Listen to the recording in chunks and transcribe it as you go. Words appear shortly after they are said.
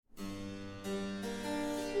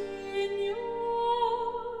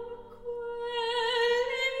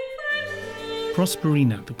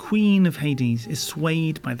Proserpina, the queen of Hades, is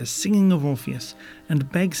swayed by the singing of Orpheus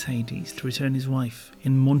and begs Hades to return his wife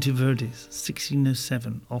in Monteverdi's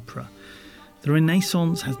 1607 opera. The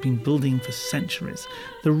Renaissance has been building for centuries.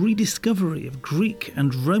 The rediscovery of Greek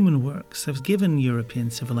and Roman works has given European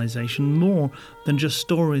civilization more than just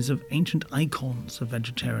stories of ancient icons of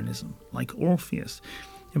vegetarianism, like Orpheus.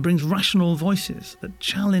 It brings rational voices that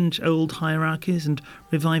challenge old hierarchies and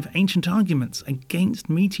revive ancient arguments against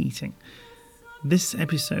meat eating. This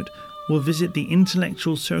episode will visit the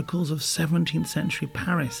intellectual circles of 17th century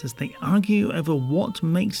Paris as they argue over what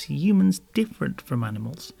makes humans different from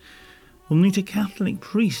animals. We'll meet a Catholic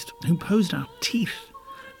priest who posed our teeth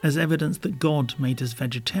as evidence that God made us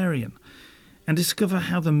vegetarian, and discover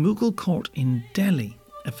how the Mughal court in Delhi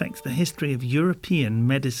affects the history of European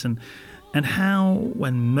medicine, and how,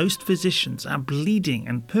 when most physicians are bleeding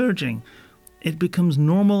and purging, it becomes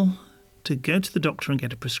normal to go to the doctor and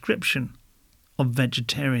get a prescription of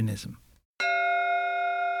vegetarianism.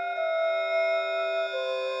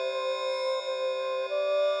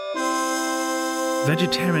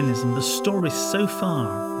 Vegetarianism, the story so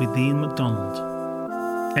far, with Ian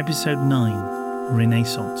MacDonald. Episode 9,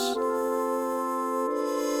 Renaissance.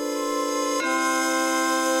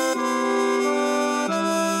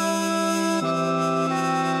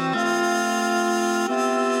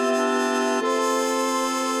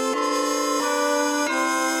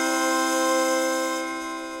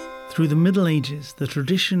 Through the Middle Ages, the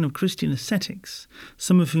tradition of Christian ascetics,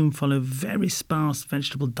 some of whom follow very sparse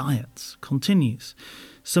vegetable diets, continues.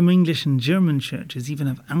 Some English and German churches even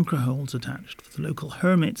have anchor holds attached for the local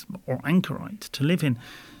hermit or anchorite to live in.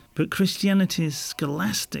 But Christianity's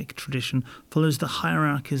scholastic tradition follows the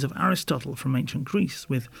hierarchies of Aristotle from ancient Greece,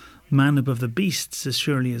 with man above the beasts as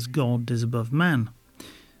surely as God is above man.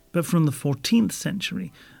 But from the 14th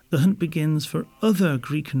century, the hunt begins for other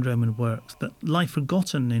Greek and Roman works that lie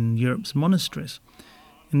forgotten in Europe's monasteries.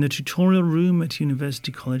 In the tutorial room at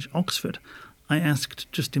University College, Oxford, I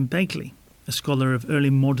asked Justin Begley, a scholar of early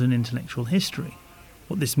modern intellectual history,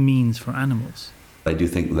 what this means for animals. I do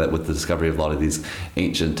think that with the discovery of a lot of these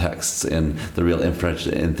ancient texts and the real influence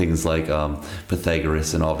in things like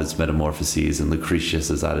Pythagoras and Ovid's Metamorphoses and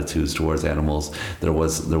Lucretius's attitudes towards animals, there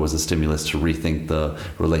was a stimulus to rethink the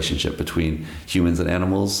relationship between humans and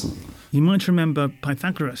animals. You might remember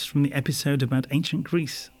Pythagoras from the episode about ancient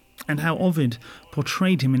Greece and how Ovid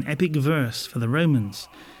portrayed him in epic verse for the Romans.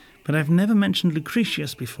 But I've never mentioned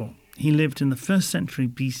Lucretius before. He lived in the 1st century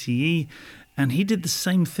BCE, and he did the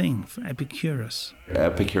same thing for Epicurus.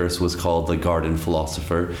 Epicurus was called the garden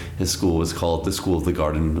philosopher. His school was called the School of the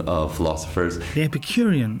Garden Philosophers. The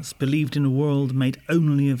Epicureans believed in a world made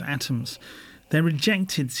only of atoms. They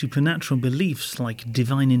rejected supernatural beliefs like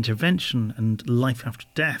divine intervention and life after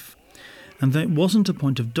death. And though it wasn't a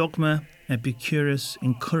point of dogma, Epicurus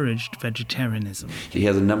encouraged vegetarianism. He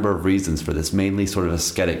has a number of reasons for this, mainly sort of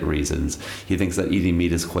ascetic reasons. He thinks that eating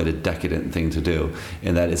meat is quite a decadent thing to do,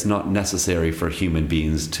 and that it's not necessary for human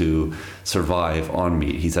beings to survive on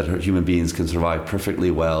meat. He said human beings can survive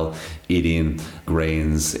perfectly well eating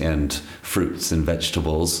grains and fruits and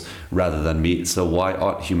vegetables rather than meat. So why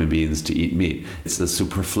ought human beings to eat meat? It's a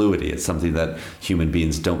superfluity. It's something that human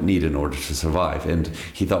beings don't need in order to survive. And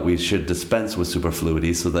he thought we should dispense with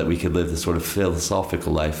superfluity so that we could live this sort of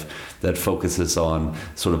philosophical life that focuses on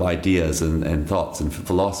sort of ideas and thoughts and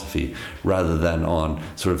philosophy rather than on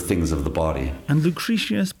sort of things of the body. And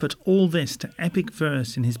Lucretius put all this to epic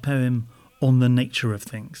verse in his poem On the Nature of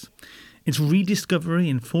Things. Its rediscovery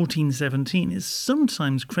in 1417 is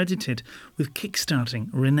sometimes credited with kickstarting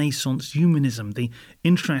Renaissance humanism, the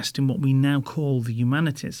interest in what we now call the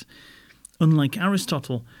humanities. Unlike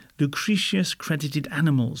Aristotle, Lucretius credited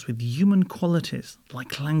animals with human qualities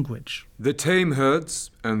like language. The tame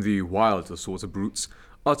herds and the wilder sort of brutes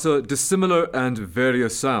utter dissimilar and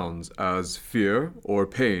various sounds as fear or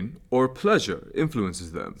pain or pleasure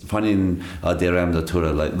influences them. Finding De Rem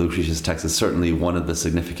Natura, like Lucretius' text, is certainly one of the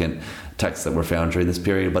significant texts that were found during this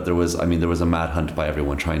period, but there was a mad hunt by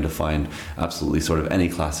everyone trying to find absolutely sort of any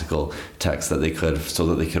classical text that they could, so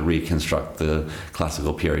that they could reconstruct the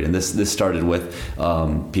classical period. And this started with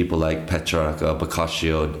people like Petrarch,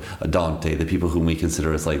 Boccaccio, Dante, the people whom we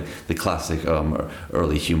consider as like the classic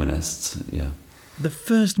early humanists. Yeah. The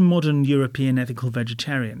first modern European ethical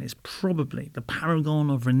vegetarian is probably the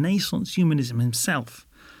paragon of Renaissance humanism himself,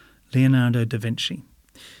 Leonardo da Vinci.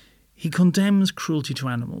 He condemns cruelty to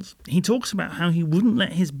animals. He talks about how he wouldn't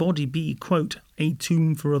let his body be, quote, a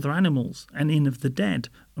tomb for other animals, an inn of the dead,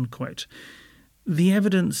 unquote. The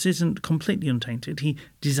evidence isn't completely untainted. He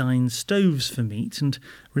designs stoves for meat and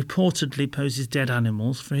reportedly poses dead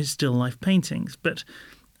animals for his still life paintings, but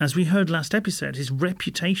As we heard last episode, his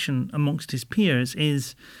reputation amongst his peers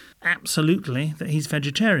is absolutely that he's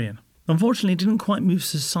vegetarian. Unfortunately, it didn't quite move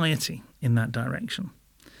society in that direction.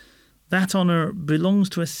 That honour belongs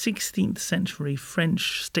to a 16th century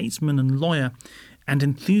French statesman and lawyer and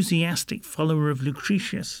enthusiastic follower of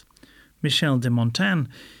Lucretius, Michel de Montaigne.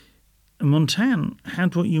 Montaigne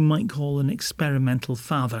had what you might call an experimental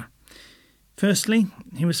father. Firstly,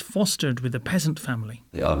 he was fostered with a peasant family.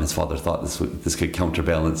 His father thought this could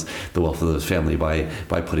counterbalance the wealth of his family by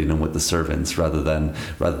putting him with the servants rather than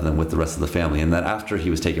with the rest of the family. And that after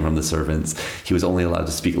he was taken from the servants, he was only allowed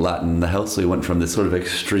to speak Latin in the house. So he went from this sort of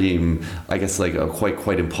extreme, I guess like a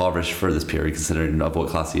quite impoverished for this period, considering of what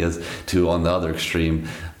class he is, to on the other extreme,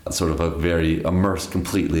 sort of a very immersed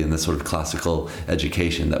completely in this sort of classical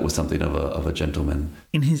education that was something of a gentleman.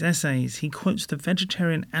 In his essays, he quotes the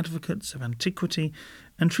vegetarian advocates of antiquity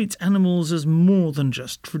and treats animals as more than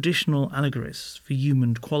just traditional allegories for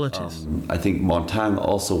human qualities. I think Montaigne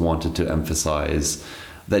also wanted to emphasize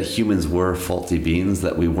that humans were faulty beings,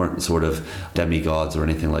 that we weren't sort of demigods or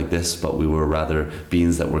anything like this, but we were rather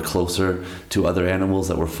beings that were closer to other animals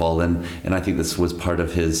that were fallen. And I think this was part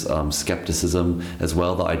of his skepticism as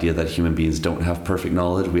well, the idea that human beings don't have perfect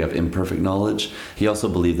knowledge, we have imperfect knowledge. He also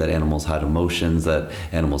believed that animals had emotions, that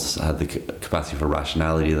animals had the capacity for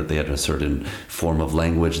rationality, that they had a certain form of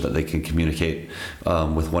language that they can communicate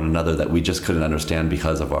with one another that we just couldn't understand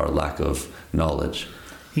because of our lack of knowledge.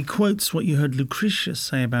 He quotes what you heard Lucretius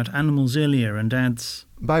say about animals earlier and adds,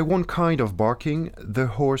 "By one kind of barking, the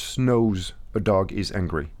horse knows a dog is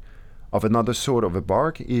angry. Of another sort of a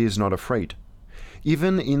bark, he is not afraid.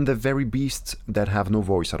 Even in the very beasts that have no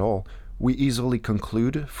voice at all, we easily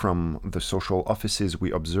conclude, from the social offices we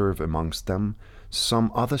observe amongst them,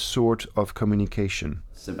 some other sort of communication."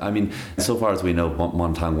 I mean, so far as we know,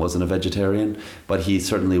 Montaigne wasn't a vegetarian, but he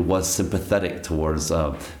certainly was sympathetic towards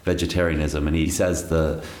vegetarianism. And he says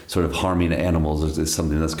the sort of harming animals is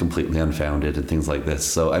something that's completely unfounded and things like this.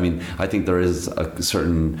 So, I mean, I think there is a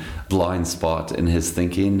certain blind spot in his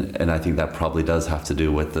thinking, and I think that probably does have to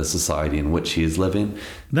do with the society in which he is living.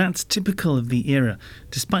 That's typical of the era.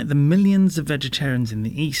 Despite the millions of vegetarians in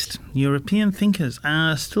the East, European thinkers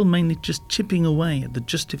are still mainly just chipping away at the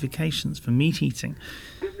justifications for meat eating.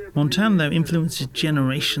 Montaigne, though, influences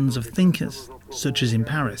generations of thinkers, such as in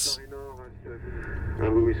Paris.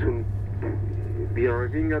 And we will soon be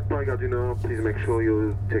arriving at Paris Gare du Nord. Please make sure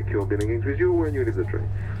you take your belongings with you when you leave the train.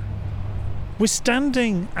 We're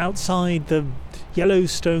standing outside the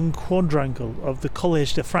Yellowstone quadrangle of the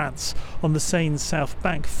Collège de France on the Seine's south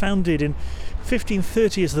bank, founded in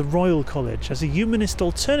 1530 as the Royal College, as a humanist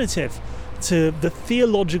alternative to the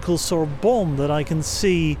theological Sorbonne that I can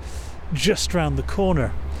see just round the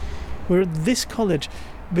corner. We're at this college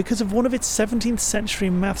because of one of its 17th century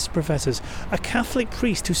maths professors, a Catholic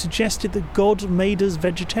priest who suggested that God made us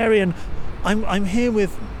vegetarian. I'm here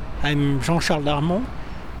with... I'm Jean-Charles Darmon,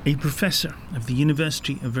 a professor of the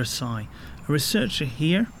University of Versailles, a researcher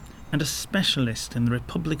here and a specialist in the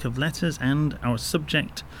Republic of Letters, and our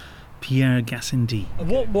subject, Pierre Gassendi.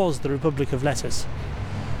 What was the Republic of Letters?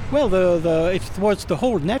 Well, it was the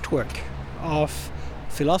whole network of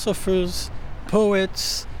philosophers,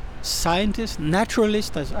 poets, scientists,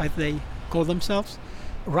 naturalists, as they call themselves,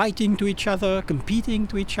 writing to each other, competing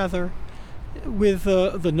to each other, with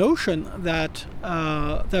the notion that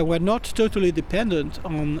they were not totally dependent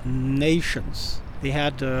on nations. They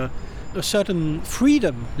had a certain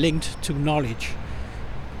freedom linked to knowledge.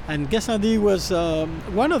 And Gassendi was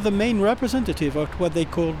one of the main representatives of what they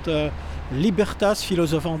called libertas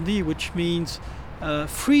philosophandi, which means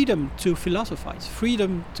freedom to philosophize,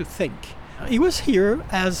 freedom to think. He was here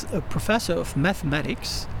as a professor of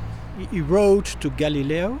mathematics. He wrote to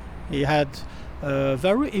Galileo. He had a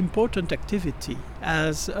very important activity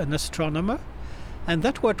as an astronomer, and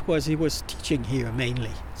that's what he was teaching here mainly.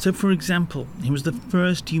 So, for example, he was the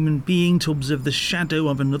first human being to observe the shadow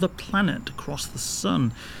of another planet across the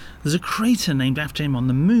sun. There's a crater named after him on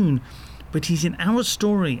the moon, but he's in our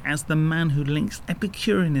story as the man who links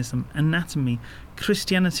Epicureanism, anatomy,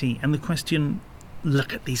 Christianity, and the question,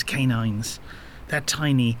 look at these canines. They're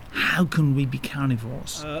tiny. How can we be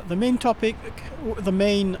carnivores? The main topic, the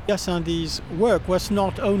main Gassendi's work was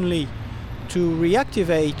not only to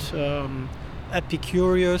reactivate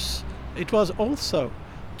Epicurus, it was also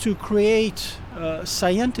to create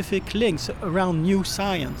scientific links around new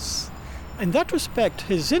science. In that respect,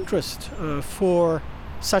 his interest for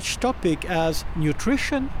such topic as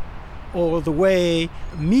nutrition or the way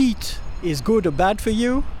meat is good or bad for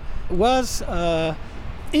you was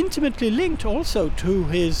intimately linked also to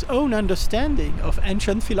his own understanding of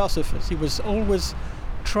ancient philosophers. He was always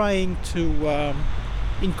trying to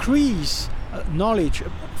increase knowledge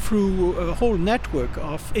through a whole network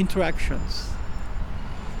of interactions.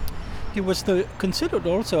 He was considered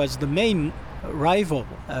also as the main rival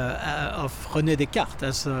of René Descartes,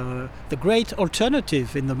 as the great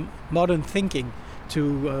alternative in the modern thinking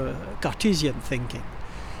to Cartesian thinking.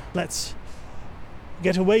 Let's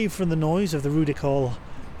get away from the noise of the Rue d'École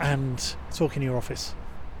and talk in your office.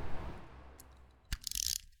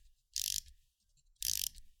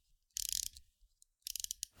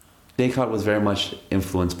 Descartes was very much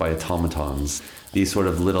influenced by automatons, these sort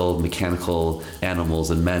of little mechanical animals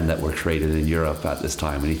and men that were created in Europe at this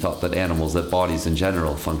time. And he thought that animals, that bodies in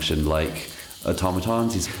general, functioned like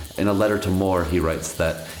automatons. In a letter to More, he writes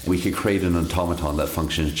that we could create an automaton that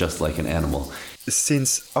functions just like an animal.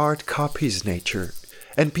 Since art copies nature,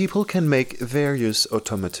 and people can make various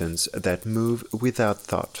automatons that move without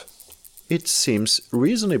thought, it seems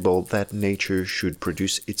reasonable that nature should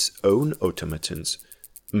produce its own automatons,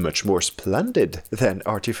 much more splendid than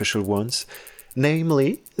artificial ones,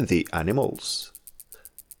 namely the animals.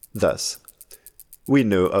 Thus, we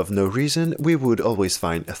know of no reason we would always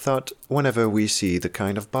find a thought whenever we see the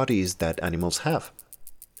kind of bodies that animals have.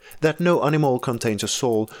 That no animal contains a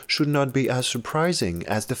soul should not be as surprising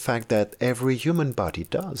as the fact that every human body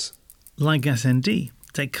does. Like Gassendi,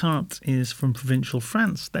 Descartes is from provincial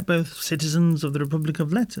France. They're both citizens of the Republic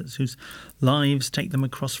of Letters, whose lives take them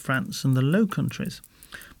across France and the Low Countries.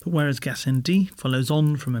 But whereas Gassendi follows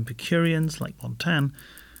on from Epicureans like Montaigne,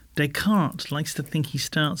 Descartes likes to think he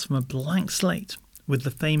starts from a blank slate with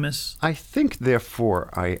the famous I think, therefore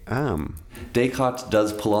I am. Descartes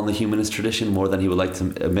does pull on the humanist tradition more than he would like to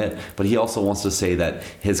admit, but he also wants to say that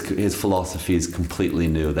his philosophy is completely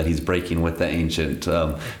new, that he's breaking with the ancient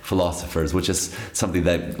philosophers, which is something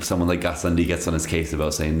that someone like Gassendi gets on his case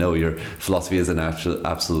about, saying, no, your philosophy isn't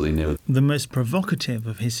absolutely new. The most provocative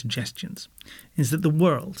of his suggestions is that the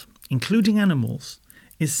world, including animals,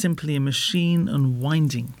 is simply a machine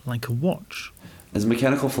unwinding like a watch. His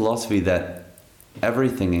mechanical philosophy that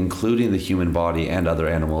everything, including the human body and other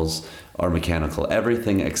animals, are mechanical.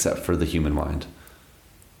 Everything except for the human mind.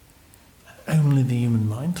 Only the human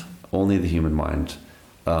mind? Only the human mind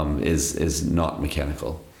is not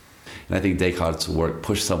mechanical. And I think Descartes' work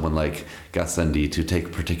pushed someone like Gassendi to take a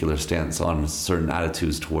particular stance on certain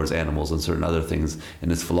attitudes towards animals and certain other things in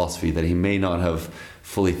his philosophy that he may not have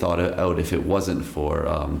fully thought out if it wasn't for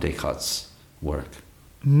Descartes' work.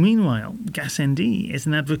 Meanwhile, Gassendi is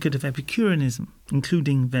an advocate of Epicureanism,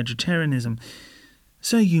 including vegetarianism.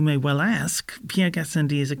 So you may well ask, Pierre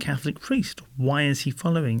Gassendi is a Catholic priest. Why is he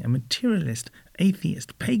following a materialist,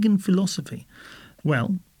 atheist, pagan philosophy?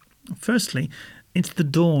 Well, firstly, it's the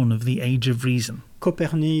dawn of the Age of Reason.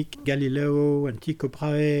 Copernic, Galileo, and Tycho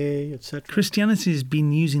Brahe, etc. Christianity has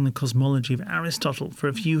been using the cosmology of Aristotle for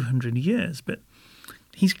a few hundred years, but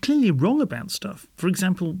he's clearly wrong about stuff. For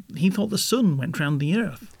example, he thought the sun went round the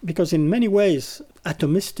earth. Because in many ways,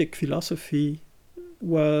 atomistic philosophy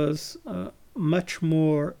was much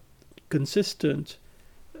more consistent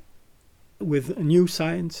with new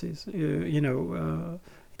sciences,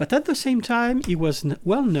 But at the same time, he was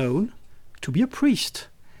well known to be a priest.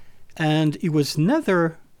 And he was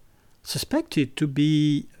never suspected to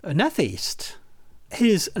be an atheist.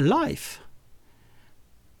 His life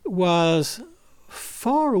was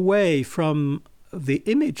far away from the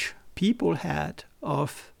image people had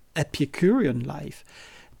of Epicurean life.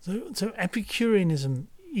 So Epicureanism,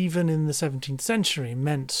 even in the 17th century,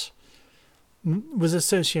 was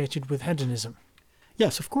associated with hedonism.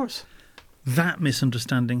 Yes, of course. That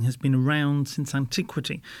misunderstanding has been around since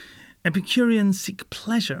antiquity. Epicureans seek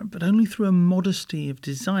pleasure, but only through a modesty of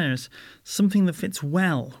desires, something that fits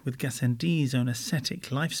well with Gassendi's own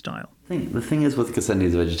ascetic lifestyle. The thing is with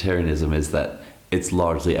Gassendi's vegetarianism is that it's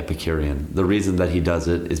largely Epicurean. The reason that he does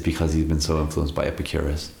it is because he's been so influenced by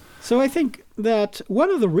Epicurus. So I think that one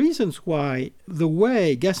of the reasons why the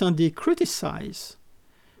way Gassendi criticized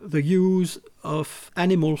the use of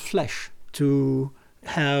animal flesh to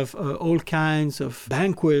have all kinds of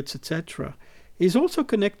banquets, etc., is also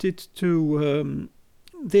connected to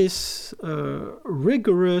this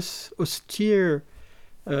rigorous, austere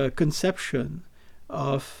conception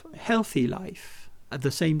of healthy life, at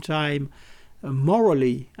the same time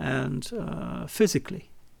morally and physically.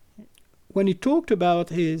 When he talked about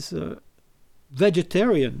his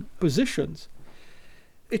vegetarian positions,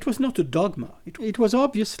 it was not a dogma. It was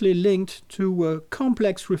obviously linked to a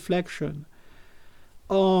complex reflection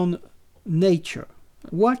on nature,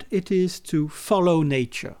 what it is to follow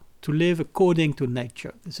nature, to live according to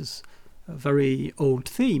nature. This is a very old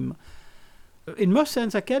theme. In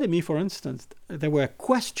Mersenne Academy, for instance, there were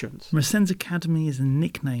questions. Mersenne's Academy is a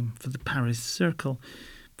nickname for the Paris Circle.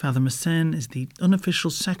 Father Mersenne is the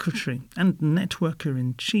unofficial secretary and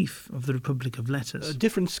networker-in-chief of the Republic of Letters.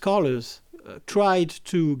 Different scholars tried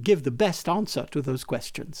to give the best answer to those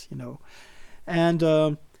questions,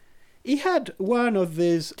 And he had one of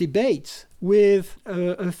these debates with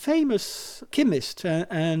a famous chemist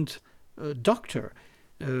and doctor,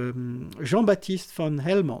 Jean-Baptiste von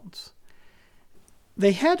Helmont.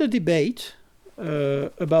 They had a debate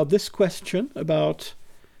about this question, about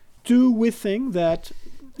do we think that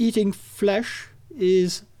eating flesh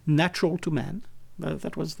is natural to man?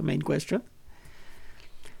 That was the main question.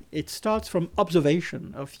 It starts from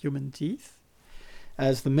observation of human teeth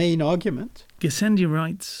as the main argument. Gassendi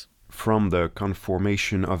writes, "From the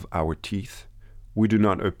conformation of our teeth, we do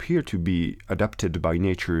not appear to be adapted by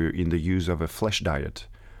nature in the use of a flesh diet,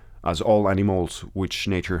 as all animals which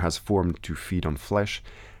nature has formed to feed on flesh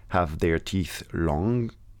have their teeth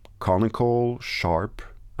long, conical, sharp,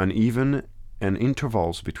 uneven, and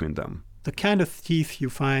intervals between them." The kind of teeth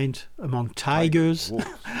you find among tigers, wolves,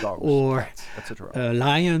 dogs, or cats, etc.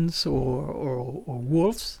 lions or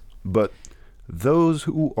wolves. But those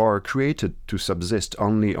who are created to subsist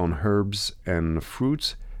only on herbs and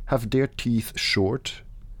fruits have their teeth short,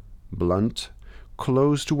 blunt,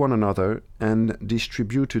 close to one another, and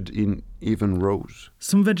distributed in even rows.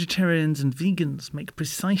 Some vegetarians and vegans make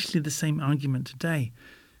precisely the same argument today.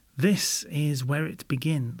 This is where it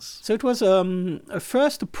begins. So it was a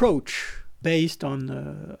first approach based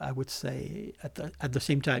on, I would say, at the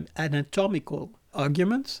same time, anatomical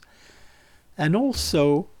arguments, and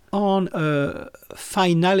also on a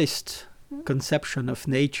finalist conception of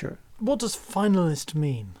nature. What does finalist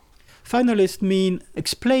mean? Finalist mean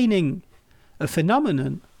explaining a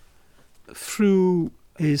phenomenon through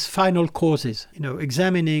its final causes,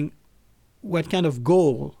 examining what kind of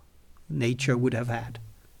goal nature would have had.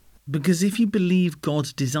 Because if you believe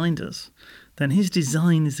God designed us, then his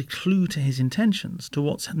design is a clue to his intentions, to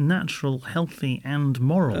what's natural, healthy, and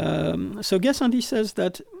moral. So Gassendi says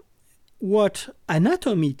that what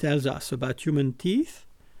anatomy tells us about human teeth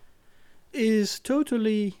is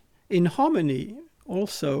totally in harmony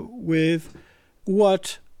also with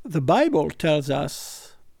what the Bible tells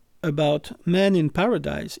us about man in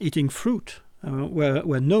paradise eating fruit,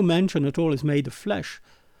 where no mention at all is made of flesh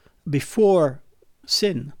before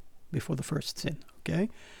sin, before the first sin, okay?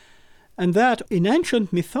 And that in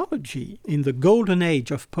ancient mythology, in the golden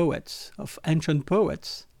age of poets, of ancient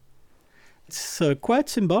poets, it's quite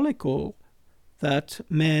symbolical that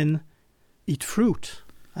men eat fruit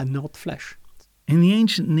and not flesh. In the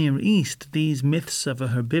ancient Near East, these myths of a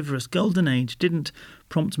herbivorous golden age didn't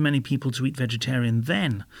prompt many people to eat vegetarian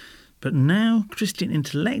then. But now Christian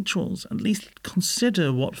intellectuals at least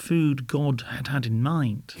consider what food God had had in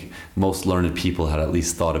mind. Most learned people had at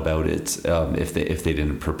least thought about it if they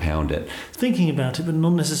didn't propound it. Thinking about it, but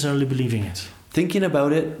not necessarily believing it. Thinking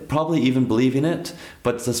about it, probably even believing it,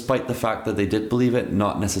 but despite the fact that they did believe it,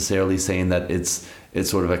 not necessarily saying that it's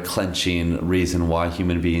sort of a clenching reason why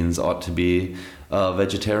human beings ought to be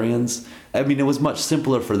vegetarians. I mean, it was much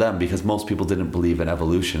simpler for them because most people didn't believe in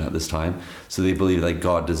evolution at this time. So they believed that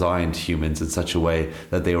God designed humans in such a way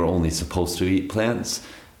that they were only supposed to eat plants,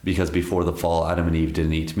 because before the fall, Adam and Eve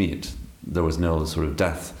didn't eat meat. There was no sort of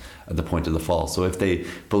death at the point of the fall. So if they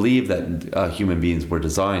believe that human beings were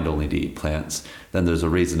designed only to eat plants, then there's a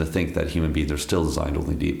reason to think that human beings are still designed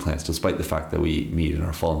only to eat plants, despite the fact that we eat meat in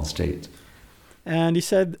our fallen state. And he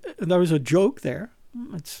said there was a joke there,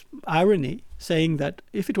 it's irony, saying that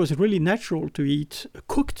if it was really natural to eat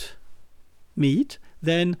cooked meat,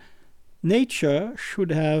 then nature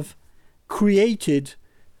should have created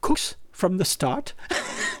cooks from the start,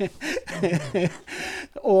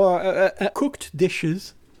 or cooked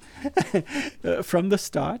dishes from the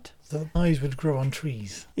start. The eyes would grow on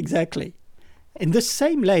trees. Exactly. In this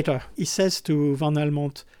same letter, he says to Van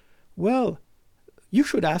Helmont, well, you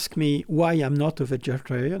should ask me why I'm not a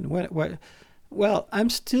vegetarian. Well, I'm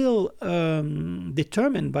still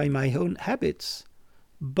determined by my own habits,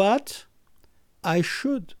 but I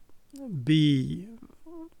should be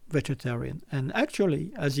vegetarian. And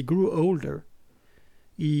actually, as he grew older,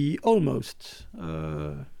 he almost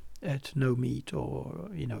ate no meat, or,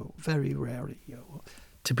 very rarely.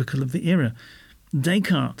 Typical of the era.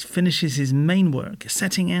 Descartes finishes his main work,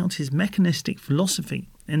 setting out his mechanistic philosophy,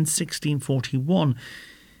 in 1641.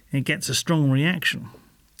 It gets a strong reaction.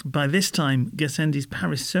 By this time, Gassendi's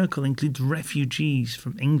Paris circle includes refugees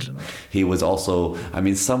from England. He was also,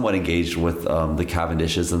 somewhat engaged with the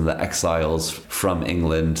Cavendishes and the exiles from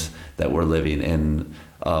England that were living in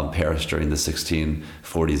Paris during the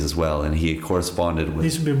 1640s as well, and he corresponded with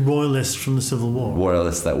These would be royalists from the Civil War.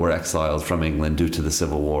 royalists that were exiled from England due to the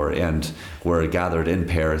Civil War and were gathered in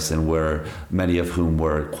Paris, and were many of whom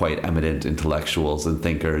were quite eminent intellectuals and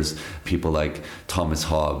thinkers, people like Thomas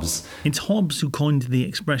Hobbes. It's Hobbes who coined the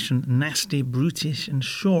expression nasty, brutish and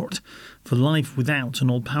short for life without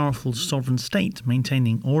an all-powerful sovereign state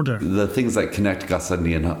maintaining order. The things that connect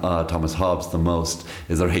Gassendi and Thomas Hobbes the most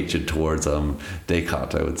is their hatred towards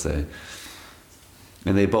Descartes, I would say.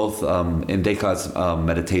 And they both, in Descartes'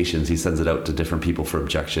 meditations, he sends it out to different people for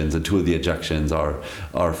objections, and two of the objections are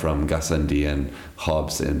from Gassendi and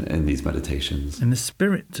Hobbes in these meditations. In the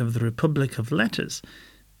spirit of the Republic of Letters,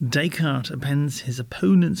 Descartes appends his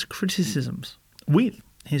opponent's criticisms with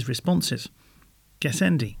his responses.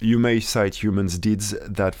 Gassendi. You may cite humans' deeds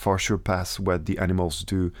that far surpass what the animals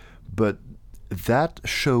do, but that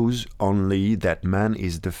shows only that man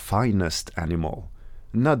is the finest animal,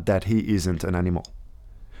 not that he isn't an animal.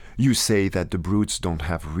 You say that the brutes don't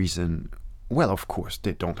have reason. Well, of course,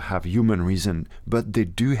 they don't have human reason, but they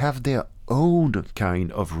do have their own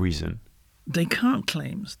kind of reason. Descartes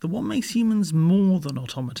claims that what makes humans more than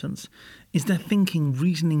automatons is their thinking,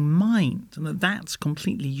 reasoning mind, and that that's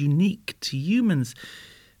completely unique to humans.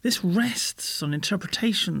 This rests on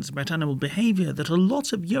interpretations about animal behaviour that a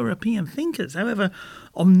lot of European thinkers, however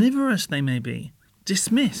omnivorous they may be,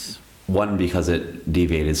 dismiss. One, because it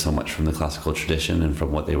deviated so much from the classical tradition and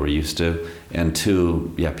from what they were used to. And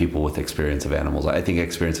two, people with experience of animals. I think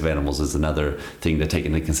experience of animals is another thing to take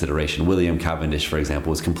into consideration. William Cavendish, for example,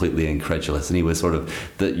 was completely incredulous, and he was sort of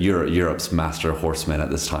Europe's master horseman at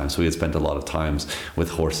this time. So he had spent a lot of times with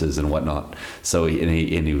horses and whatnot. So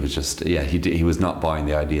he was just, he was not buying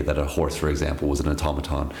the idea that a horse, for example, was an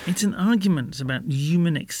automaton. It's an argument about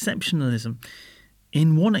human exceptionalism.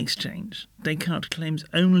 In one exchange, Descartes claims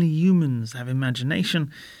only humans have imagination,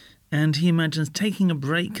 and he imagines taking a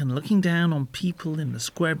break and looking down on people in the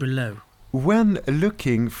square below. When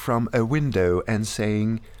looking from a window and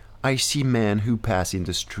saying, I see men who pass in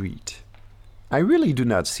the street, I really do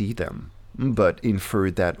not see them, but infer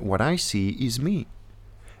that what I see is me.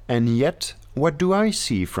 And yet, what do I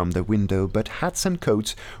see from the window but hats and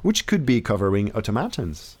coats which could be covering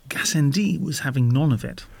automatons? Gassendi was having none of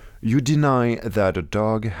it. You deny that a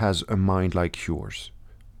dog has a mind like yours,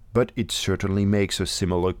 but it certainly makes a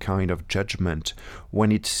similar kind of judgment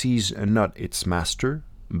when it sees not its master,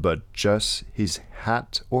 but just his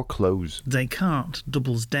hat or clothes. Descartes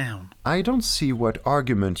doubles down. I don't see what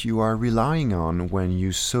argument you are relying on when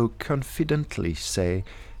you so confidently say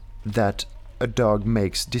that a dog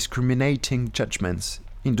makes discriminating judgments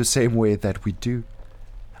in the same way that we do.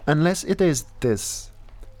 Unless it is this: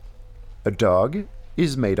 a dog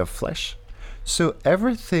is made of flesh, so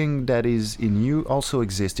everything that is in you also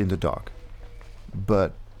exists in the dog.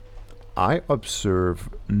 But I observe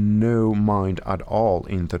no mind at all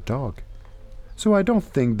in the dog. So I don't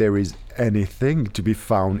think there is anything to be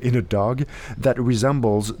found in a dog that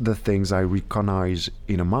resembles the things I recognize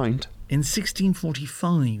in a mind. In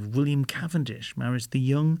 1645, William Cavendish marries the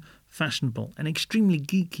young, fashionable and extremely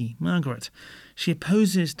geeky Margaret. She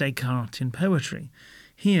opposes Descartes in poetry,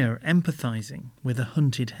 here empathising with a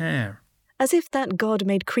hunted hare. As if that God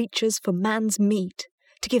made creatures for man's meat,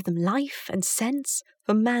 to give them life and sense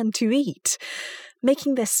for man to eat,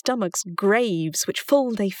 making their stomachs graves which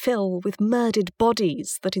full they fill with murdered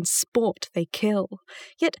bodies that in sport they kill.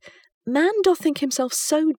 Yet man doth think himself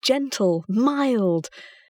so gentle, mild,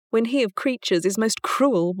 when he of creatures is most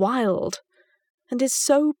cruel, wild, and is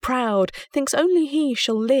so proud, thinks only he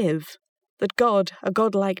shall live, that God a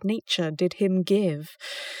godlike nature did him give,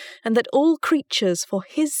 and that all creatures for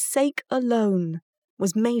his sake alone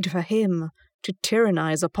was made for him to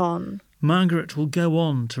tyrannize upon. Margaret will go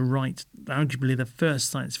on to write arguably the first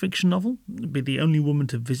science fiction novel, be the only woman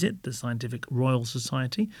to visit the Scientific Royal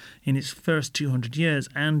Society in its first 200 years,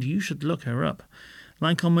 and you should look her up.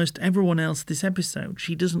 Like almost everyone else this episode,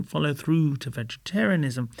 she doesn't follow through to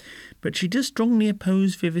vegetarianism, but she does strongly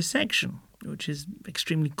oppose vivisection, which is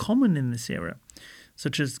extremely common in this era,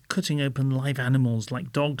 such as cutting open live animals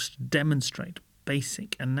like dogs to demonstrate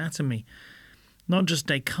basic anatomy. Not just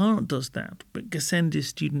Descartes does that, but Gassendi's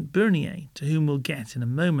student Bernier, to whom we'll get in a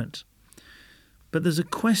moment. But there's a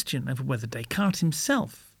question over whether Descartes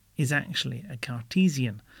himself is actually a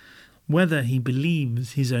Cartesian, whether he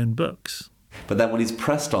believes his own books. But then when he's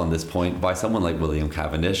pressed on this point by someone like William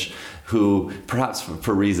Cavendish, who, perhaps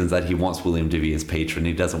for reasons that he wants William to be his patron,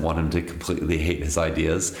 he doesn't want him to completely hate his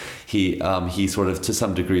ideas, he sort of to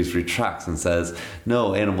some degrees retracts and says,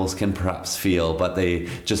 no, animals can perhaps feel, but they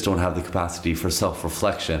just don't have the capacity for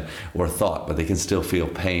self-reflection or thought, but they can still feel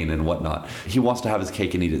pain and whatnot. He wants to have his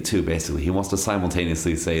cake and eat it too, basically. He wants to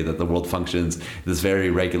simultaneously say that the world functions this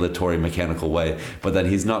very regulatory, mechanical way, but that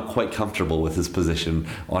he's not quite comfortable with his position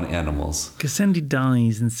on animals. Gassendi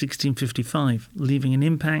dies in 1655, leaving an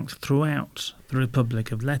impact throughout the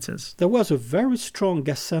Republic of Letters. There was a very strong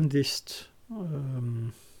Gassendist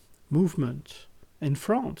movement in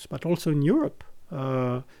France, but also in Europe,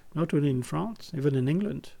 not only in France, even in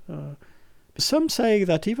England. Some say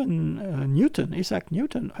that even Isaac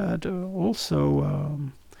Newton, had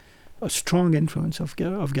also a strong influence of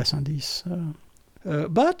Gassendi's.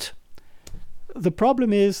 But the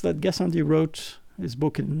problem is that Gassendi wrote his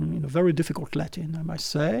book in a very difficult Latin, I must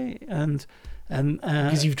say, and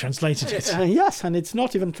because you've translated it. Yes, and it's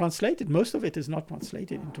not even translated. Most of it is not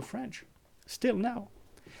translated into French, still now.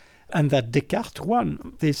 And that Descartes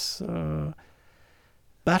won this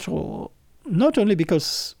battle, not only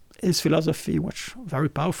because his philosophy was very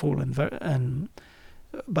powerful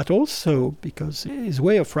but also because his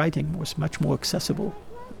way of writing was much more accessible.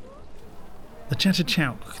 The Chatter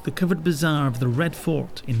Chowk, the covered bazaar of the Red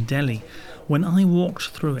Fort in Delhi. When I walked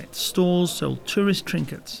through it, stores sold tourist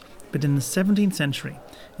trinkets, but in the 17th century,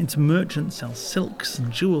 its merchants sell silks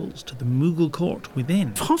and jewels to the Mughal court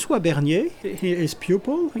within. François Bernier, his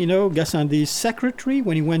pupil, Gassendi's secretary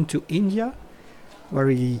when he went to India, where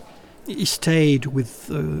he stayed with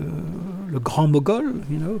le Grand Mogul,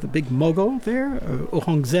 the big Mogul there,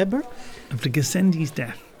 Aurangzeb. After Gassendi's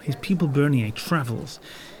death, his pupil Bernier travels.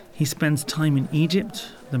 He spends time in Egypt,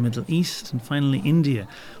 the Middle East, and finally India,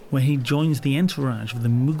 where he joins the entourage of the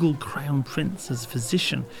Mughal crown prince as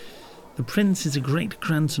physician. The prince is a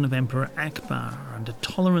great-grandson of Emperor Akbar and a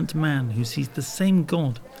tolerant man who sees the same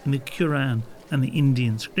God in the Quran and the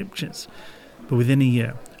Indian scriptures. But within a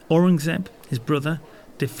year, Aurangzeb, his brother,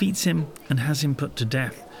 defeats him and has him put to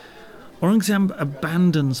death. Aurangzeb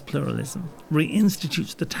abandons pluralism,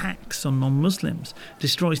 reinstitutes the tax on non-Muslims,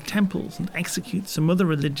 destroys temples and executes some other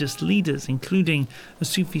religious leaders, including a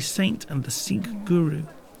Sufi saint and the Sikh guru.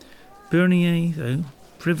 Bernier, though,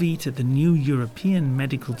 privy to the new European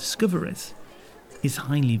medical discoveries, is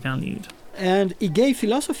highly valued. And he gave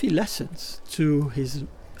philosophy lessons to his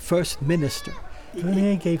first minister.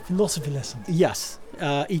 Bernier gave philosophy lessons? Yes.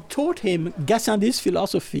 He taught him Gassendi's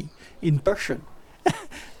philosophy in Persian,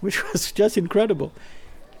 which was just incredible.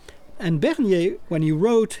 And Bernier, when he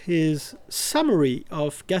wrote his summary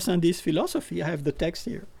of Gassendi's philosophy, I have the text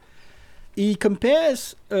here, he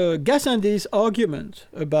compares Gassendi's argument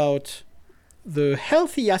about the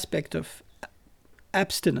healthy aspect of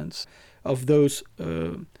abstinence of those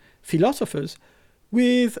philosophers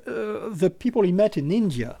with the people he met in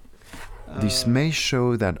India. This may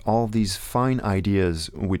show that all these fine ideas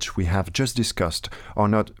which we have just discussed are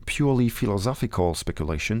not purely philosophical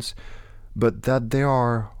speculations, but that there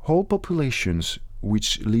are whole populations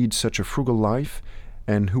which lead such a frugal life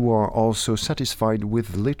and who are also satisfied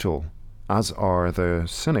with little, as are the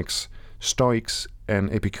Cynics, Stoics, and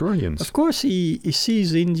Epicureans. Of course, he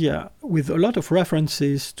sees India with a lot of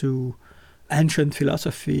references to ancient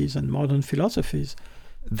philosophies and modern philosophies.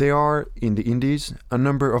 There are, in the Indies, a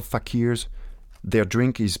number of fakirs. Their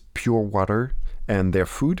drink is pure water, and their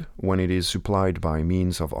food, when it is supplied by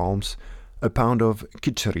means of alms, a pound of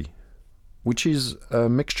khichdi, which is a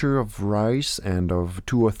mixture of rice and of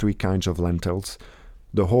 2 or 3 kinds of lentils,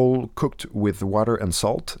 the whole cooked with water and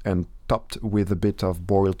salt and topped with a bit of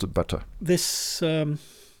boiled butter. This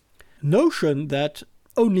notion that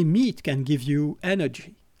only meat can give you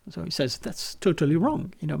energy. So he says that's totally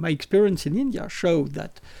wrong. My experience in India showed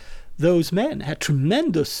that those men had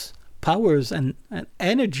tremendous powers and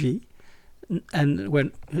energy, and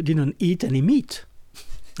when they didn't eat any meat.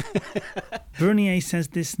 Bernier says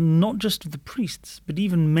this not just of the priests, but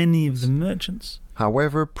even many of the merchants.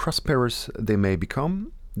 However prosperous they may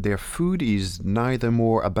become, their food is neither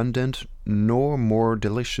more abundant nor more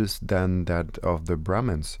delicious than that of the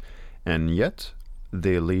Brahmins, and yet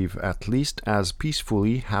they live at least as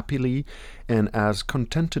peacefully, happily, and as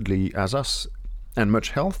contentedly as us, and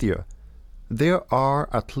much healthier. They are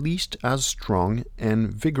at least as strong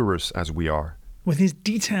and vigorous as we are. With his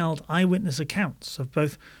detailed eyewitness accounts of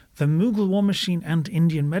both the Mughal war machine and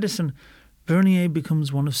Indian medicine, Bernier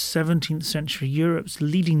becomes one of 17th century Europe's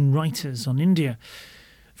leading writers on India.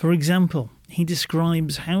 For example, he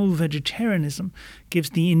describes how vegetarianism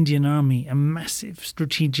gives the Indian army a massive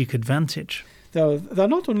strategic advantage. There are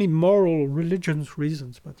not only moral, religious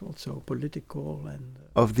reasons, but also political and...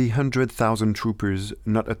 Of the 100,000 troopers,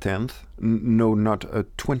 not a tenth, no, not a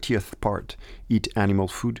 20th part, eat animal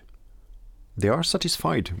food. They are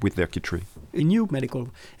satisfied with their kitchery. A new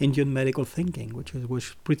Indian medical thinking, which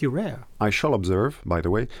was pretty rare. I shall observe, by the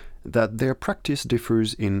way, that their practice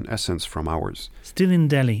differs in essence from ours. Still in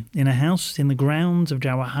Delhi, in a house in the grounds of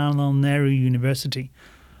Jawaharlal Nehru University,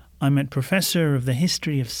 I met Professor of the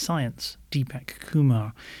History of Science, Deepak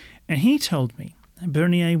Kumar, and he told me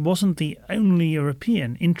Bernier wasn't the only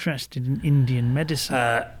European interested in Indian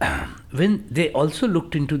medicine. When they also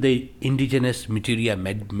looked into the indigenous materia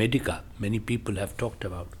medica, many people have talked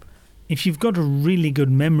about. If you've got a really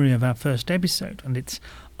good memory of our first episode and its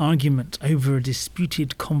argument over a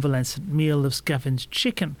disputed convalescent meal of scavenged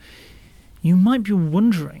chicken, you might be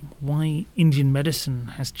wondering why Indian medicine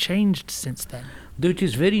has changed since then. Though it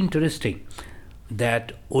is very interesting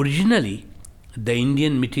that originally the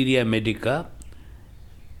Indian materia medica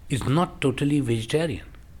is not totally vegetarian.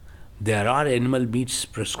 There are animal meats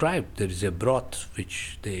prescribed. There is a broth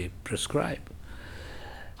which they prescribe.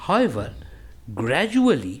 However,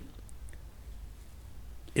 gradually,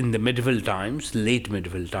 in the medieval times, late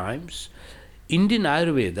medieval times, Indian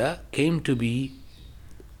Ayurveda came to be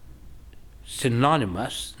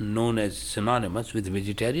known as synonymous with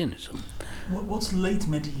vegetarianism. What's late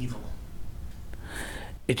medieval?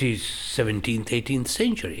 It is 17th, 18th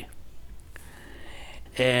century.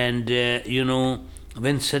 And,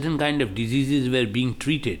 when certain kind of diseases were being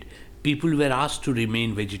treated, people were asked to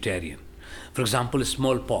remain vegetarian. For example,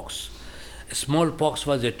 smallpox. Smallpox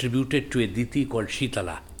was attributed to a deity called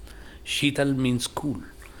Shitala. Shital means cool.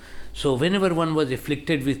 So whenever one was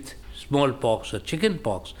afflicted with smallpox or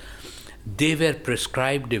chickenpox, they were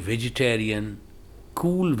prescribed a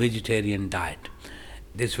cool vegetarian diet.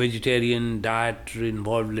 This vegetarian diet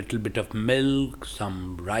involved a little bit of milk,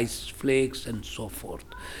 some rice flakes and so forth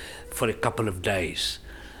for a couple of days.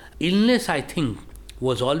 Illness, I think,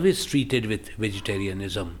 was always treated with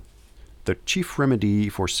vegetarianism. The chief remedy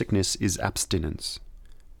for sickness is abstinence.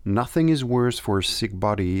 Nothing is worse for a sick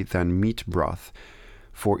body than meat broth,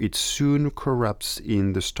 for it soon corrupts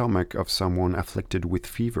in the stomach of someone afflicted with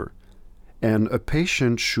fever. And a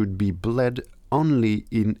patient should be bled only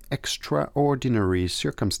in extraordinary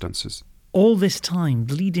circumstances. All this time,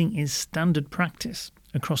 bleeding is standard practice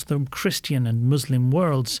across the Christian and Muslim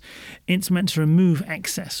worlds. It's meant to remove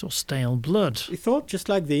excess or stale blood. We thought, just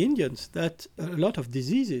like the Indians, that a lot of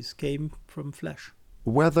diseases came from flesh.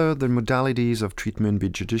 Whether the modalities of treatment be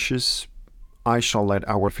judicious, I shall let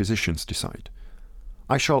our physicians decide.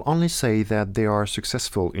 I shall only say that they are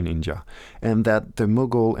successful in India, and that the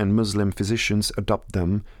Mughal and Muslim physicians adopt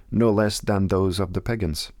them no less than those of the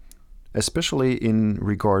pagans, especially in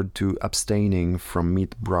regard to abstaining from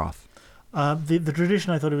meat broth. The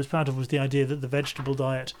tradition I thought it was part of was the idea that the vegetable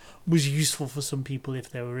diet was useful for some people if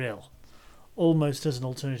they were ill, almost as an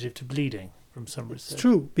alternative to bleeding from some research. It's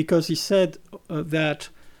true, because he said that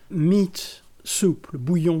meat soup, le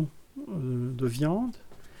bouillon de viande,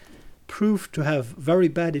 proved to have very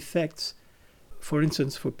bad effects, for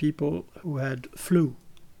instance, for people who had flu.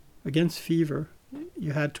 Against fever,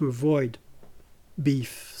 you had to avoid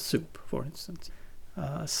beef soup, for instance.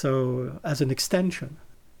 So, as an extension,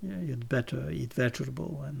 you'd better eat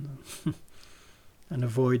vegetable and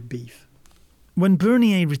avoid beef. When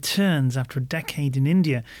Bernier returns after a decade in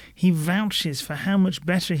India, he vouches for how much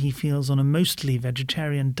better he feels on a mostly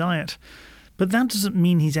vegetarian diet. But that doesn't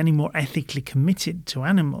mean he's any more ethically committed to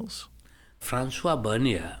animals. Francois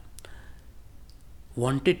Bernier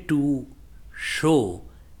wanted to show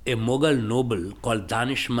a Mughal noble called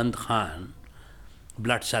Danishmand Khan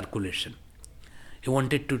blood circulation. He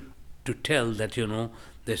wanted to tell that,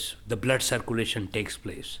 the blood circulation takes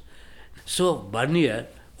place. So Bernier,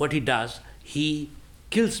 what he does, he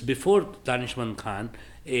kills before Danishmand Khan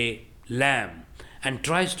a lamb and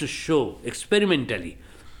tries to show experimentally,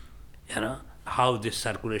 how this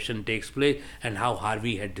circulation takes place and how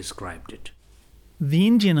Harvey had described it. The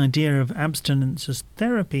Indian idea of abstinence as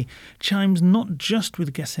therapy chimes not just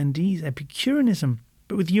with Gassendi's Epicureanism,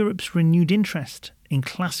 but with Europe's renewed interest in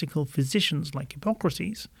classical physicians like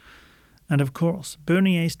Hippocrates. And of course,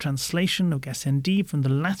 Bernier's translation of Gassendi from the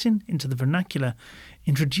Latin into the vernacular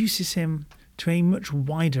introduces him to a much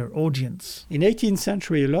wider audience. In 18th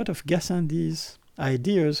century, a lot of Gassendi's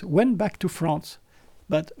ideas went back to France,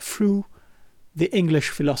 but through the English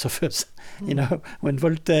philosophers. When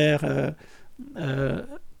Voltaire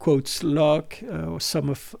quotes Locke, or some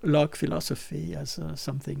of Locke philosophy as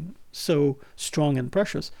something so strong and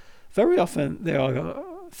precious, very often there are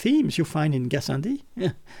themes you find in Gassendi,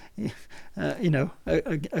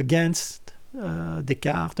 against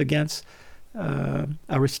Descartes, against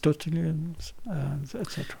Aristotle,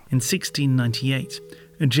 etc. In 1698,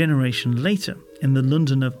 a generation later, in the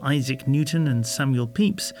London of Isaac Newton and Samuel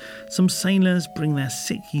Pepys, some sailors bring their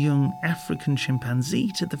sick young African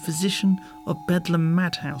chimpanzee to the physician of Bedlam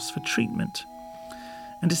Madhouse for treatment.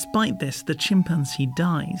 And despite this, the chimpanzee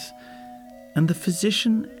dies, and the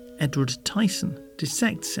physician, Edward Tyson,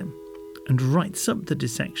 dissects him and writes up the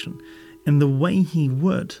dissection in the way he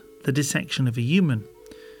would the dissection of a human.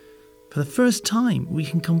 For the first time, we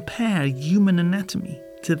can compare human anatomy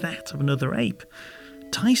to that of another ape.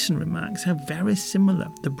 Tyson remarks how very similar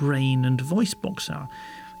the brain and voice box are.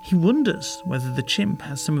 He wonders whether the chimp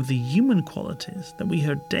has some of the human qualities that we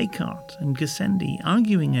heard Descartes and Gassendi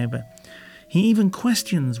arguing over. He even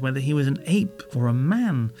questions whether he was an ape or a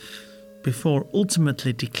man, before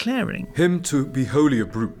ultimately declaring him to be wholly a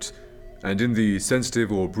brute, and in the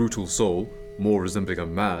sensitive or brutal soul, more resembling a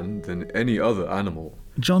man than any other animal.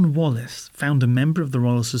 John Wallis, founder member of the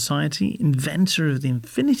Royal Society, inventor of the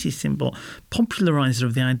infinity symbol, populariser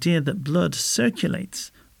of the idea that blood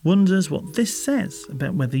circulates, wonders what this says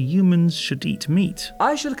about whether humans should eat meat.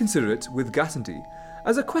 I shall consider it, with Gassendi,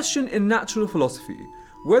 as a question in natural philosophy,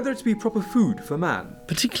 whether it be proper food for man.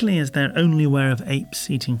 Particularly as they're only aware of apes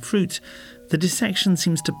eating fruit, the dissection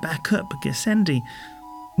seems to back up Gassendi,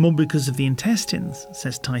 more because of the intestines,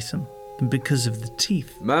 says Tyson, than because of the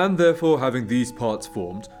teeth. Man, therefore, having these parts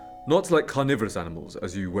formed, not like carnivorous animals,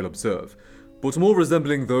 as you well observe, but more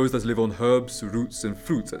resembling those that live on herbs, roots, and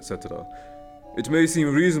fruits, etc., it may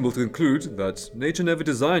seem reasonable to conclude that nature never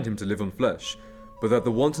designed him to live on flesh, but that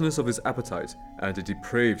the wantonness of his appetite and a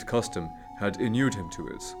depraved custom had inured him to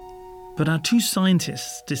it. But our two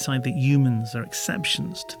scientists decide that humans are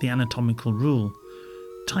exceptions to the anatomical rule.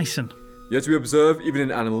 Tyson. Yet we observe, even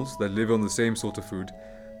in animals that live on the same sort of food,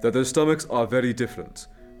 that their stomachs are very different.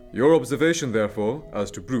 Your observation, therefore,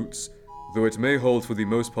 as to brutes, though it may hold for the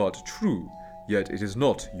most part true, yet it is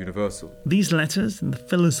not universal. These letters and the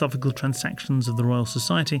philosophical transactions of the Royal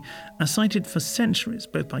Society are cited for centuries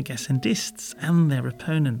both by Gassendists and their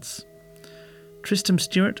opponents. Tristram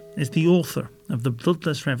Stewart is the author of The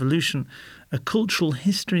Bloodless Revolution, a cultural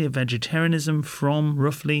history of vegetarianism from,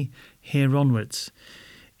 roughly, here onwards.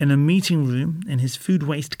 In a meeting room in his food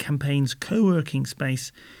waste campaign's co-working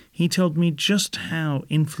space, he told me just how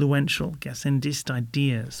influential Gassendist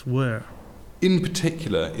ideas were. In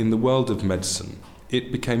particular, in the world of medicine,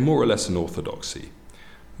 it became more or less an orthodoxy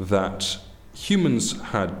that humans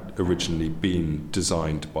had originally been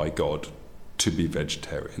designed by God to be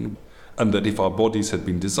vegetarian, and that if our bodies had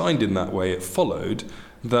been designed in that way, it followed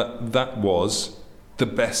that that was the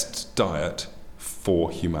best diet for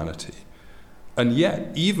humanity. And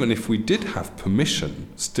yet, even if we did have permission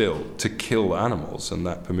still to kill animals, and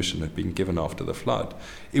that permission had been given after the flood,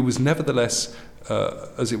 it was nevertheless,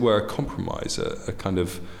 as it were, a compromise, a kind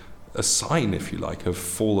of a sign, if you like, of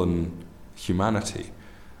fallen humanity.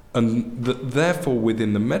 And that therefore,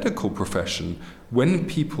 within the medical profession, when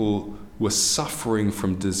people were suffering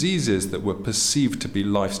from diseases that were perceived to be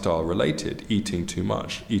lifestyle related, eating too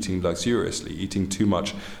much, eating luxuriously, eating too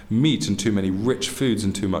much meat and too many rich foods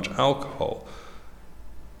and too much alcohol,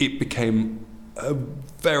 it became a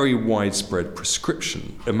very widespread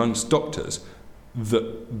prescription amongst doctors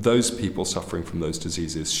that those people suffering from those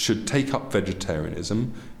diseases should take up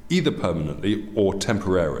vegetarianism, either permanently or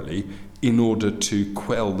temporarily, in order to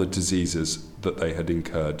quell the diseases that they had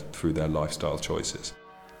incurred through their lifestyle choices.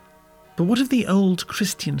 But what of the old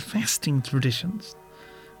Christian fasting traditions?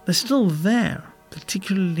 They're still there,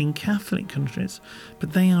 particularly in Catholic countries,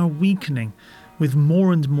 but they are weakening, with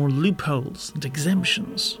more and more loopholes and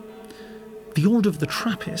exemptions. The order of the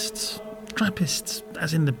Trappists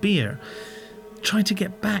as in the beer, try to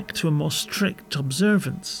get back to a more strict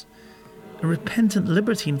observance. A repentant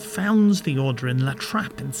libertine founds the order in La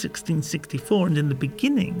Trappe in 1664, and in the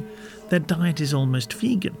beginning their diet is almost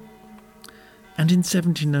vegan. And in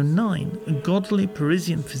 1709, a godly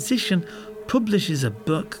Parisian physician publishes a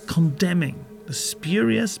book condemning the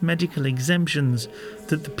spurious medical exemptions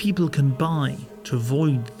that the people can buy to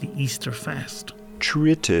avoid the Easter fast.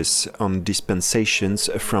 Treatise on dispensations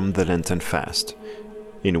from the Lenten fast,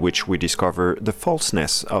 in which we discover the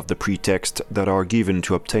falseness of the pretext that are given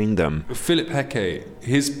to obtain them. Philip Hecke,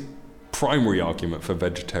 his primary argument for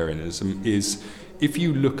vegetarianism is, if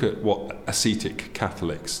you look at what ascetic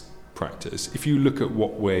Catholics practice, if you look at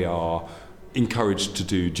what we are encouraged to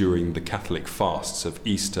do during the Catholic fasts of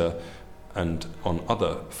Easter and on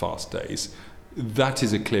other fast days, that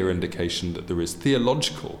is a clear indication that there is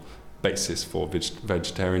theological basis for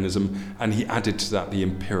vegetarianism, and he added to that the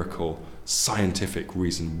empirical, scientific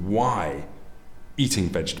reason why eating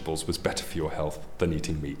vegetables was better for your health than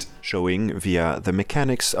eating meat. Showing via the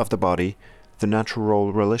mechanics of the body the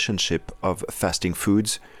natural relationship of fasting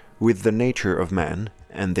foods with the nature of man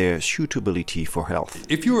and their suitability for health.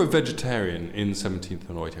 If you're a vegetarian in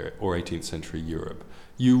 17th or 18th century Europe,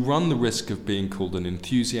 you run the risk of being called an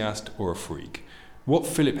enthusiast or a freak. What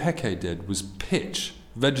Philip Hecke did was pitch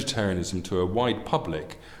vegetarianism to a wide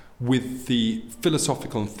public with the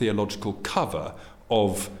philosophical and theological cover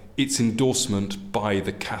of its endorsement by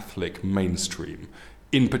the Catholic mainstream,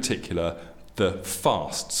 in particular the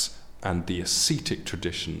fasts and the ascetic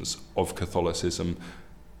traditions of Catholicism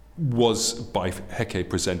was by Hecke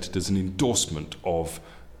presented as an endorsement of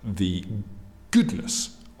the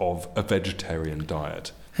goodness of a vegetarian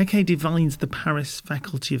diet. Hecke divides the Paris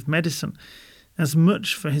Faculty of Medicine as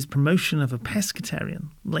much for his promotion of a pescatarian,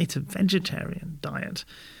 later vegetarian diet,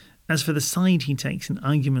 as for the side he takes in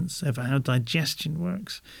arguments over how digestion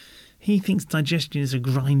works. He thinks digestion is a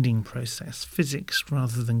grinding process, physics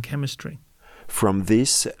rather than chemistry. From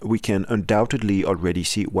this, we can undoubtedly already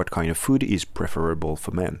see what kind of food is preferable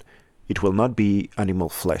for men. It will not be animal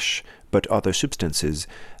flesh, but other substances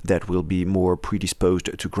that will be more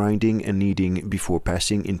predisposed to grinding and kneading before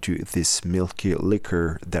passing into this milky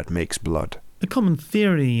liquor that makes blood. A common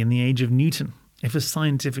theory in the age of Newton, if a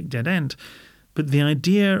scientific dead end, but the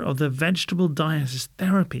idea of the vegetable diet as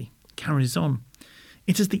therapy carries on.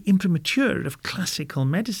 It is the imprimatur of classical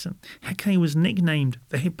medicine. Hecke was nicknamed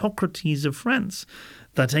the Hippocrates of France.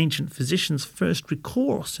 That ancient physician's first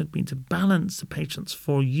recourse had been to balance the patient's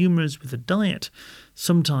four humours with a diet,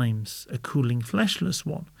 sometimes a cooling fleshless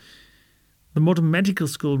one. The modern medical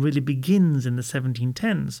school really begins in the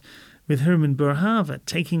 1710s, with Herman Boerhaave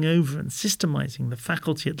taking over and systemizing the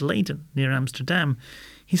faculty at Leiden, near Amsterdam.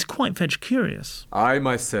 He's quite veg-curious. I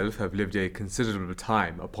myself have lived a considerable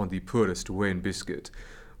time upon the poorest whey and biscuit,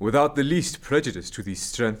 without the least prejudice to the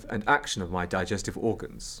strength and action of my digestive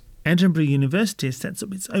organs. Edinburgh University sets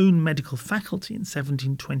up its own medical faculty in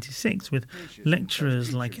 1726 with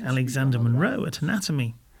lecturers like Alexander Monroe at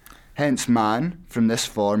anatomy. Hence man, from this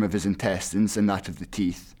form of his intestines and that of the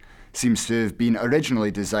teeth, seems to have been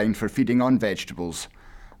originally designed for feeding on vegetables,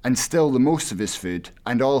 and still the most of his food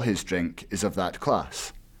and all his drink is of that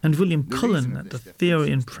class. And William Cullen at the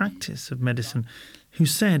Theory and Practice of Medicine, who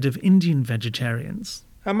said of Indian vegetarians,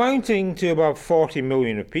 amounting to about 40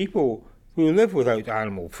 million of people who live without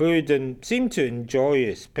animal food and seem to enjoy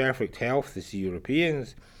as perfect health as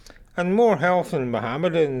Europeans, and more health than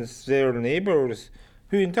Mohammedans, their neighbours,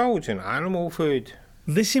 who indulge in animal food.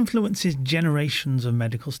 This influences generations of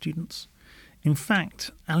medical students. In fact,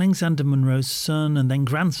 Alexander Monroe's son and then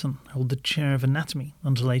grandson hold the chair of anatomy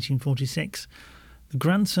until 1846. The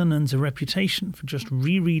grandson earns a reputation for just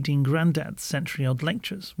rereading Grandad's century-old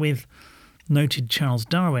lectures with, noted Charles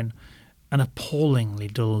Darwin, an appallingly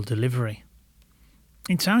dull delivery.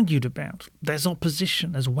 It's argued about. There's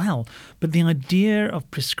opposition as well, but the idea of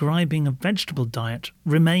prescribing a vegetable diet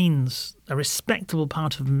remains a respectable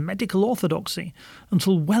part of medical orthodoxy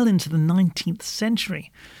until well into the 19th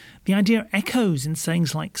century. The idea echoes in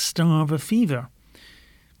sayings like starve or fever.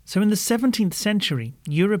 So in the 17th century,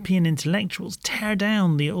 European intellectuals tear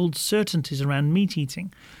down the old certainties around meat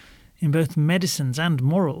eating in both medicines and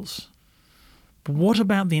morals. But what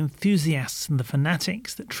about the enthusiasts and the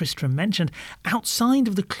fanatics that Tristram mentioned? Outside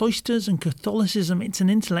of the cloisters and Catholicism, it's an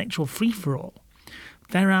intellectual free-for-all.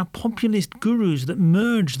 There are populist gurus that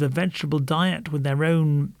merge the vegetable diet with their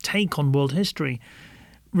own take on world history,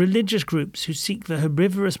 religious groups who seek the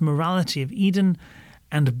herbivorous morality of Eden,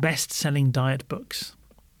 and best-selling diet books,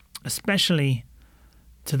 especially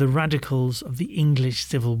to the radicals of the English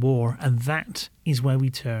Civil War, and that is where we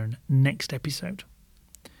turn next episode.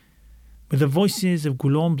 With the voices of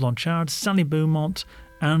Guillaume Blanchard, Sally Beaumont,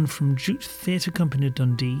 and from Jute Theatre Company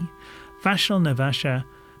Dundee, Vashel Navasha,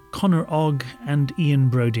 Conor Ogg and Ian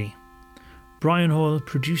Brodie. Brian Hoyle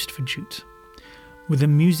produced for Jute. With the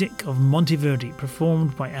music of Monteverdi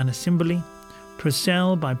performed by Anna Cimbali,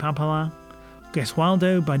 Purcell by Papala,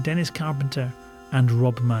 Gesualdo by Dennis Carpenter and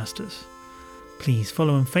Rob Masters. Please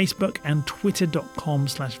follow on Facebook and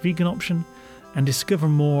twitter.com/veganoption and discover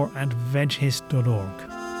more at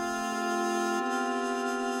VegHist.org.